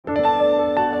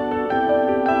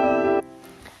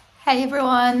Hey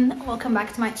everyone, welcome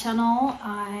back to my channel.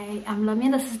 I am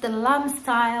Lamia, this is the Lam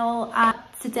Style.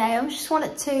 Today I just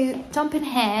wanted to jump in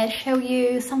here, show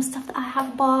you some stuff that I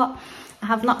have bought. I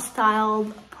have not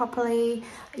styled properly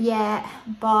yet,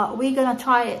 but we're gonna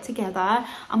try it together.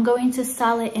 I'm going to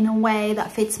style it in a way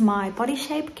that fits my body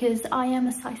shape because I am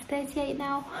a size 38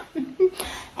 now.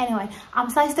 Anyway, I'm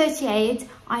size 38.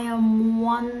 I am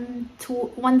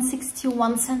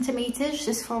 161 centimeters,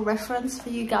 just for reference for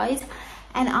you guys.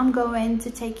 And I'm going to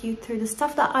take you through the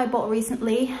stuff that I bought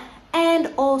recently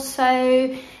and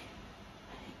also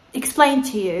explain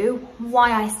to you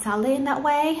why I style it in that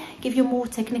way, give you more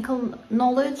technical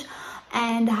knowledge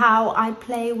and how I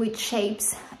play with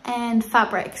shapes and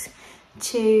fabrics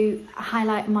to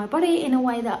highlight my body in a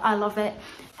way that I love it.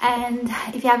 And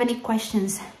if you have any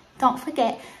questions, don't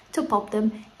forget to pop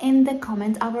them in the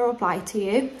comments. I will reply to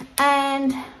you.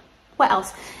 And what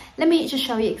else? Let me just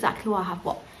show you exactly what I have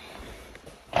bought.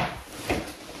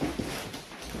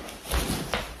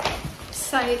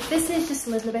 So this is just a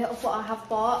little bit of what I have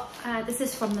bought. This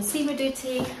is from Massimo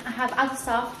Dutti. I have other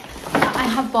stuff that I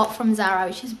have bought from Zara,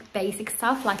 which is basic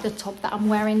stuff like the top that I'm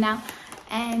wearing now.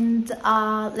 And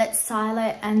let's style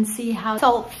it and see how.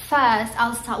 So first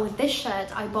I'll start with this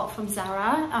shirt I bought from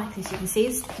Zara. As you can see,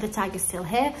 the tag is still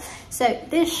here. So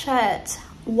this shirt,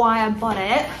 why I bought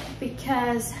it,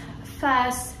 because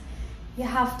first you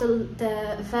have the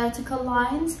vertical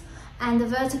lines, and the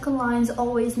vertical lines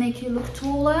always make you look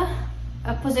taller.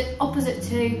 Opposite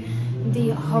to the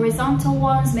horizontal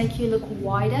ones make you look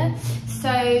wider.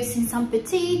 So since I'm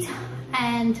petite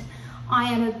and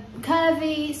I am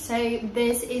curvy, so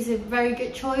this is a very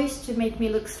good choice to make me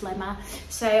look slimmer.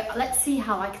 So let's see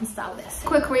how I can style this.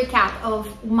 Quick recap of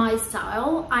my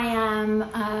style. I am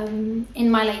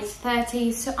in my late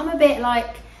 30s, so I'm a bit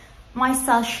like, my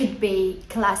style should be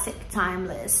classic,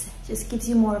 timeless. Just gives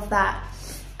you more of that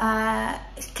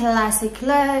classic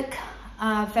look.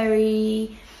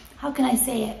 Very, how can I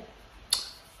say it?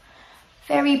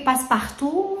 Very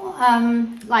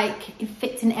passe-partout, like it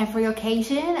fits in every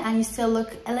occasion and you still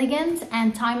look elegant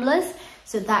and timeless.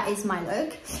 So that is my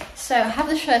look. So I have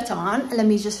the shirt on. Let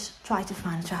me just try to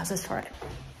find the trousers for it.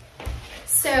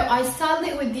 So I styled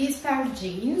it with these pair of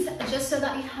jeans, just so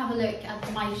that you have a look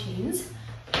at my jeans.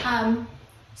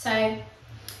 So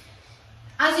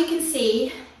as you can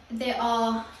see, they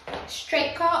are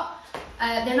straight cut.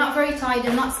 They're not very tight,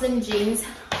 they're not slim jeans.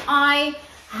 I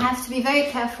have to be very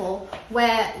careful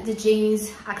where the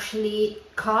jeans actually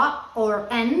cut or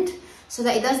end, so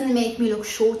that it doesn't make me look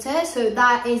shorter. So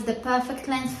that is the perfect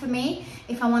length for me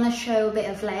if I want to show a bit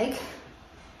of leg.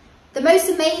 The most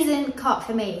amazing cut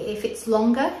for me if it's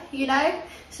longer, you know,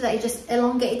 so that it just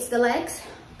elongates the legs.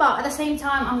 But at the same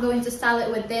time, I'm going to style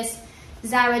it with this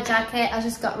Zara jacket I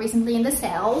just got recently in the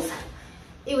sales.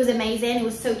 It was amazing, it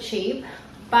was so cheap,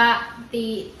 but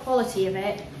the quality of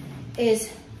it is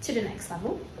to the next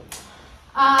level.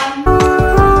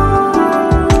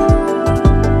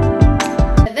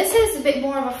 This is a bit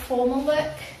more of a formal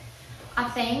look, I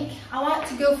think. I want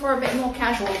to go for a bit more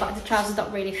casual, but the trousers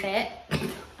don't really fit.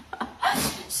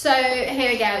 So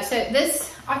here we go. So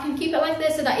this, I can keep it like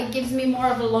this so that it gives me more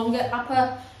of a longer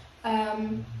upper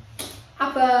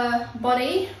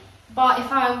body. But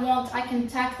if I want, I can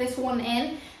tack this one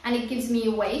in and it gives me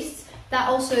a waist. That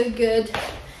also good,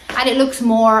 and it looks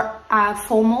more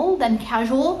formal than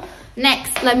casual.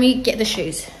 Next, let me get the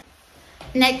shoes.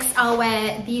 Next, I'll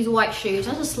wear these white shoes.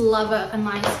 I just love a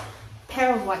nice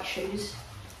pair of white shoes.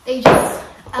 They just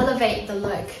elevate the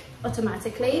look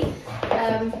automatically.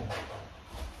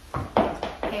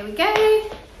 Here we go.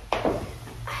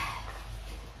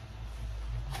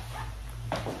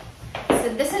 So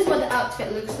this is what the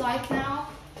outfit looks like now.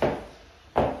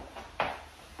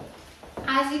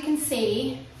 As you can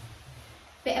see,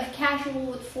 bit of casual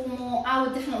with formal. I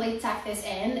would definitely tack this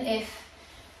in if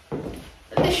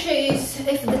the shoes,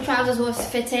 if the trousers was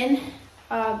fitting.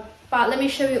 But let me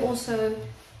show you also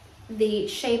the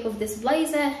shape of this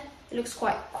blazer. It looks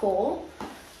quite cool.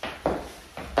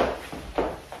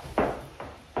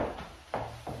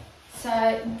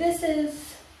 So this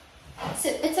is,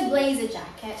 it's a blazer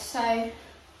jacket, so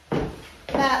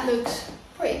that looks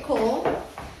pretty cool.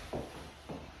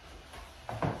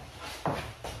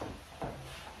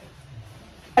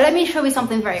 Let me show you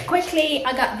something very quickly.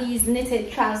 I got these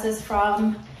knitted trousers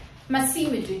from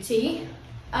Massimo Dutti.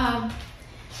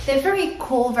 They're very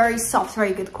cool, very soft,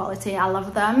 very good quality. I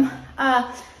love them.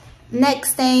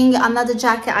 Next thing, another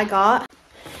jacket I got.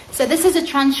 So this is a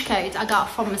trench coat I got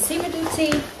from Massimo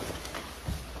Dutti.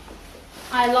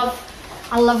 I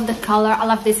love the color. I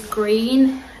love this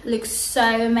green. It looks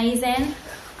so amazing.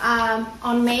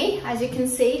 on me. As you can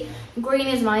see, green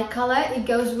is my color. It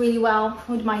goes really well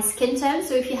with my skin tone.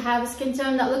 So if you have a skin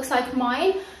tone that looks like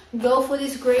mine, go for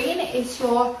this green. It's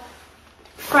your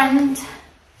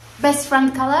best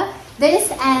friend color.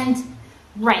 This and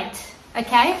red.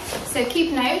 Okay, so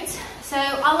keep note. So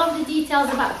I love the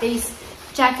details about this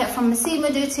jacket from Massimo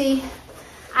Dutti.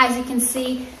 As you can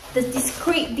see, the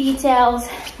discreet details,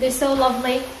 they're so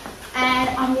lovely. And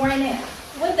I'm wearing it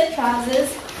with the trousers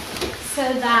so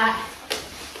that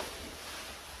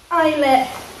I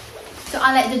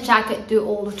let the jacket do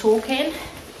all the talking.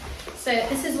 So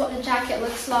this is what the jacket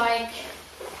looks like.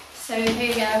 So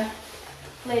here you go.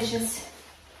 Let's just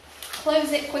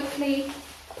close it quickly.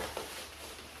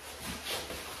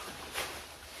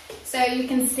 So you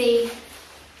can see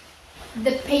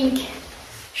the pink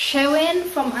showing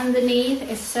from underneath.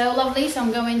 Is so lovely. So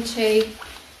I'm going to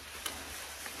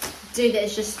do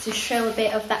this just to show a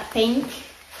bit of that pink,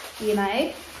 you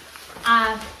know.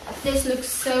 This looks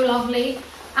so lovely.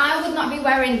 I would not be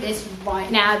wearing this right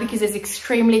now because it's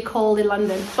extremely cold in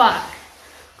London, but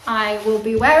I will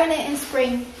be wearing it in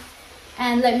spring.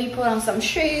 And let me put on some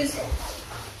shoes.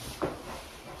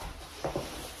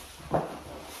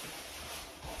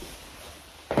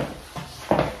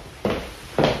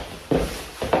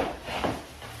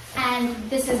 And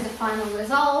this is the final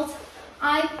result.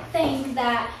 I think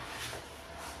that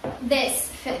this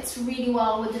fits really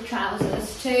well with the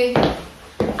trousers too.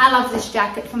 I love this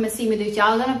jacket from Massimo Dutti.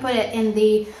 I'm gonna put it in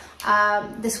the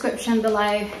description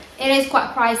below. It is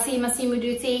quite pricey, Massimo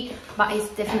Dutti, but it's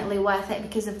definitely worth it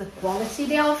because of the quality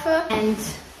they offer. And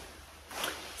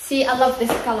see, I love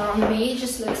this color on me. It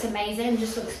just looks amazing,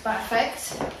 just looks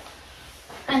perfect.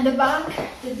 And the back,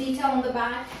 the detail on the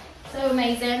back, so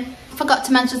amazing. Forgot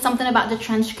to mention something about the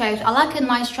trench coat. I like a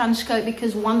nice trench coat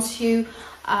because once you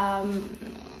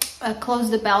close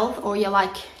the belt, or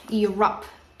you wrap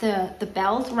the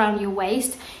belt around your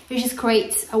waist, it just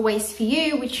creates a waist for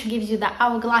you, which gives you that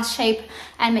hourglass shape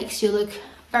and makes you look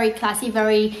very classy,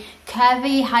 very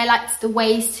curvy, highlights the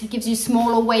waist, gives you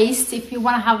smaller waist if you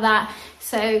want to have that.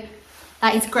 So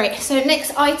that is great. So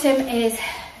next item is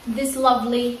this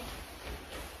lovely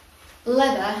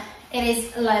leather. It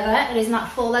is leather. It is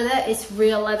not faux leather, it's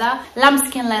real leather,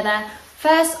 lambskin leather.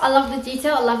 First, I love the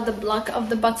detail. I love the black of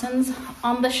the buttons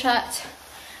on the shirt.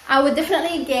 I would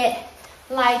definitely get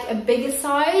like a bigger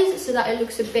size so that it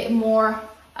looks a bit more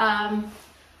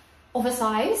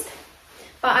oversized.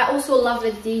 But I also love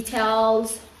the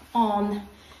details on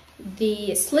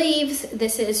the sleeves.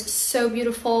 This is so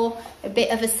beautiful, a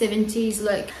bit of a 70s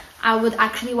look. I would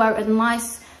actually wear a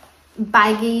nice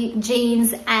baggy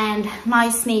jeans and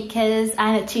nice sneakers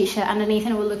and a t-shirt underneath,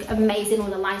 and it will look amazing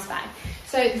with a nice bag.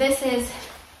 So this is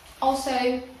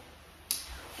also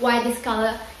why this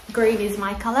color green is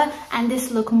my color, and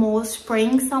this look more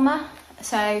spring summer,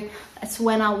 so that's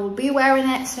when I will be wearing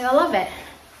it. So I love it.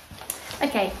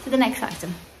 Okay, to the next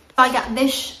item. I got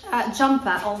this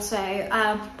jumper also.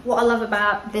 What I love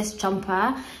about this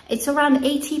jumper, it's around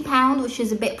 £80, which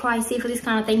is a bit pricey for these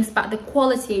kind of things, but the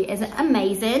quality is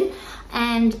amazing.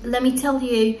 And let me tell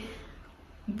you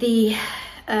the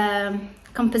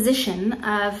composition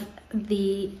of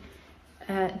the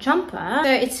jumper.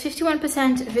 So it's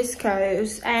 51%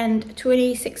 viscose and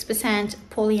 26%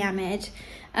 polyamide.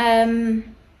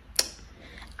 I'm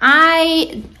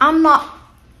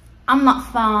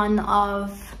not fan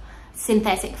of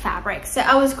synthetic fabric, so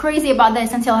I was crazy about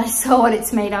this until I saw what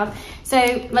it's made of. So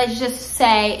let's just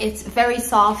say it's very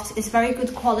soft, it's very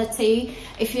good quality.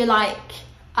 If you like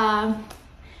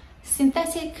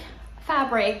synthetic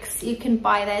fabrics, you can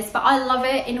buy this, but I love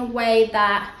it in a way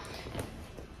that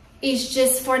it's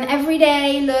just for an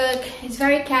everyday look. It's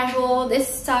very casual. This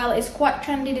style is quite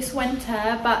trendy this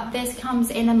winter, but this comes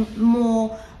in a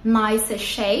more nicer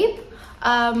shape.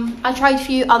 I tried a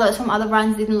few others from other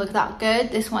brands, didn't look that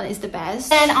good. This one is the best.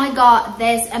 Then I got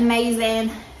this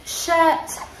amazing shirt.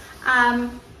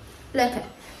 Look,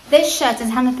 this shirt is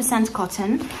 100%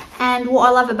 cotton, and what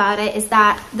I love about it is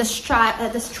that the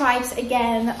stripes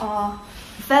again are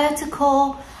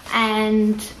vertical,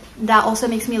 and that also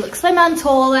makes me look slimmer and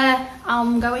taller.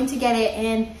 I'm going to get it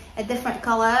in a different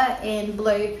color, in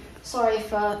blue. Sorry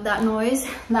for that noise,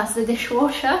 that's the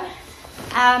dishwasher.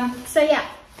 So yeah,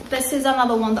 this is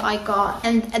another one that I got.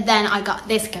 And then I got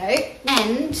this coat,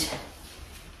 and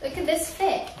look at this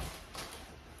fit.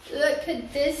 Look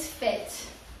at this fit.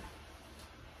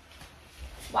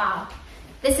 Wow,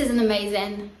 this is an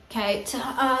amazing coat.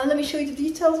 Let me show you the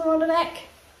details around the neck.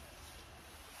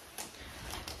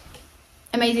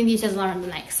 Amazing details around the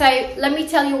neck. So let me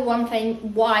tell you one thing,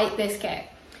 why this coat.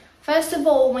 First of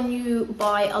all, when you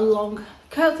buy a long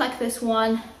coat like this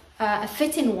one, a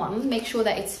fitting one, make sure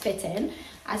that it's fitting.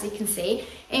 As you can see,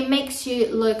 it makes you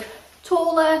look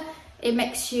taller, it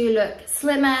makes you look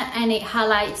slimmer, and it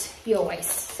highlights your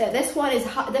waist. So this one is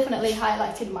definitely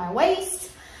highlighted my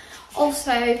waist.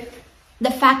 Also,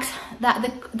 the fact that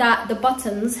the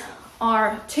buttons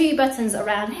are 2 buttons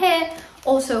around here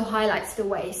also highlights the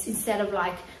waist instead of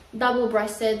like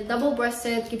double-breasted.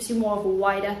 Double-breasted gives you more of a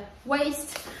wider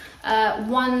waist.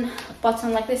 1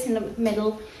 button like this in the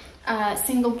middle,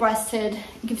 single-breasted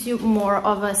gives you more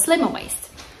of a slimmer waist.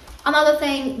 Another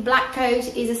thing, black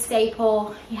coat is a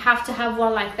staple. You have to have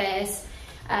one like this,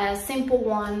 a simple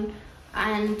one.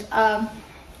 And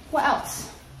what else?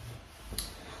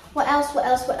 What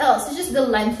else? It's just the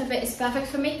length of it is perfect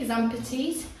for me because I'm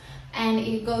petite, and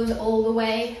it goes all the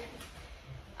way.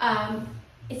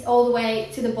 It's all the way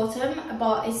to the bottom,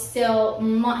 but it's still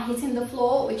not hitting the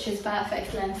floor, which is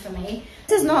perfect length for me.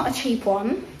 This is not a cheap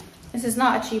one. This is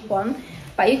not a cheap one,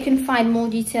 but you can find more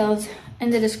details in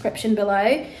the description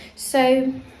below.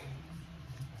 So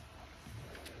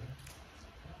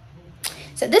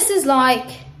this is like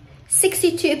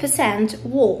 62%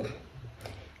 wool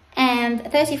and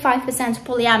 35%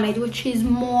 polyamide, which is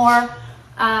more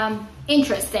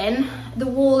interesting. The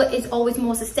wool is always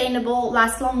more sustainable,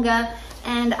 lasts longer,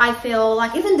 and I feel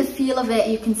like even the feel of it,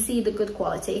 you can see the good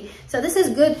quality. So this is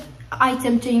good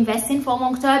item to invest in for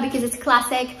long term because it's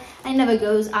classic and never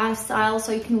goes out of style,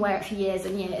 so you can wear it for years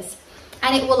and years,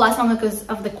 and it will last longer because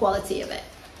of the quality of it.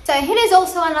 So here is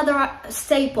also another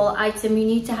staple item you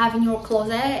need to have in your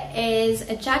closet, is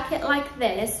a jacket like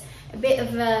this, a bit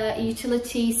of a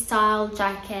utility style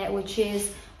jacket, which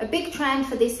is a big trend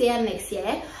for this year and next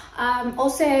year.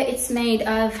 Also, it's made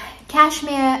of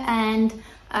cashmere and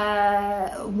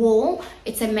wool.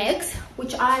 It's a mix,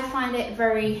 which I find it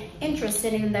very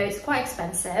interesting, even though it's quite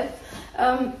expensive.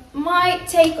 My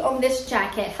take on this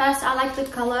jacket, first, I like the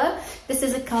color. This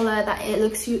is a color that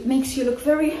makes you look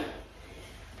very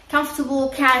comfortable,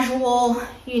 casual,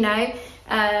 you know,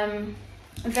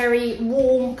 very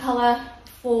warm color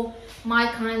for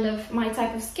my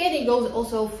type of skin. It goes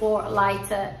also for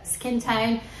lighter skin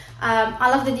tone. I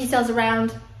love the details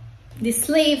around the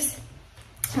sleeves,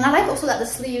 and I like also that the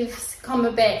sleeves come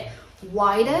a bit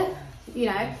wider, you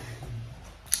know.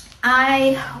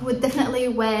 I would definitely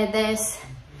wear this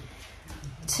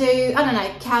to, I don't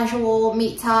know, casual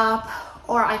meetup,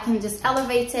 or I can just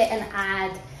elevate it and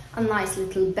add a nice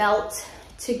little belt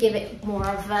to give it more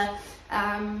of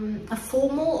a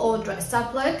formal or dressed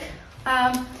up look.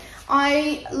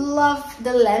 I love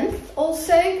the length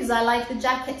also, because I like the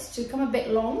jackets to come a bit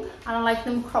long. I don't like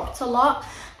them cropped a lot.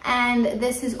 And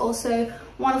this is also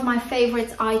one of my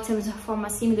favorite items from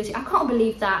Massimo Dutti. I can't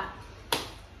believe that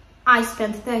I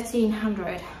spent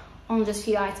 1,300 on just a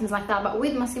few items like that. But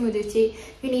with Massimo Dutti,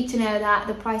 you need to know that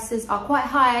the prices are quite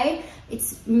high.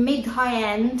 It's mid-high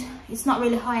end. It's not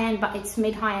really high end, but it's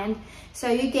mid-high end. So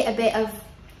you get a bit of,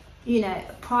 you know,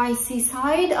 pricey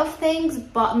side of things,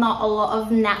 but not a lot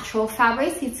of natural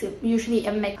fabrics. It's usually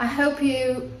a mix. I hope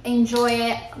you enjoy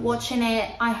it, watching it.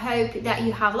 I hope that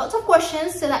you have lots of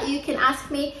questions so that you can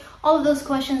ask me all of those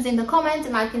questions in the comments,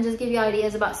 and I can just give you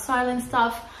ideas about styling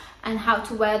stuff and how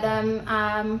to wear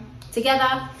them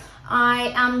together.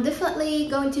 I am definitely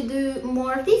going to do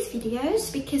more of these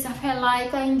videos because I feel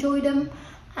like I enjoy them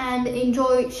and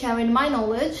enjoy sharing my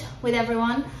knowledge with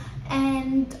everyone.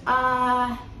 And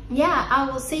yeah, I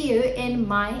will see you in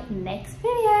my next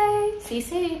video. See you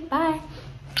soon. Bye.